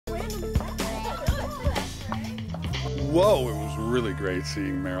Whoa, it was really great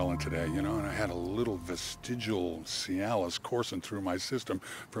seeing Marilyn today, you know, and I had a little vestigial Cialis coursing through my system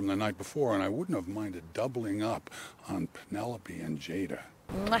from the night before, and I wouldn't have minded doubling up on Penelope and Jada.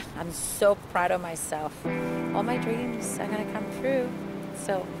 Mwah, I'm so proud of myself. All my dreams are gonna come true,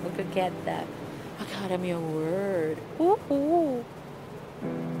 so we could get that Academy Award. Woohoo!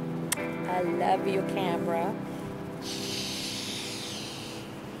 I love you, camera.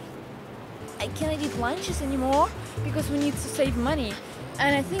 I can't eat lunches anymore because we need to save money.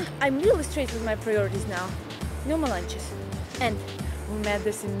 And I think I'm really straight with my priorities now. No more lunches. And we met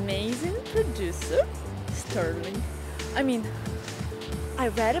this amazing producer, Sterling. I mean, I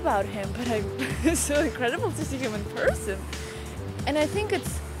read about him, but it's so incredible to see him in person. And I think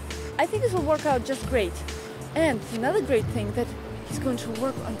it will work out just great. And another great thing that he's going to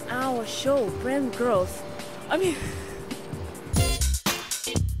work on our show, Brand Girls. I mean,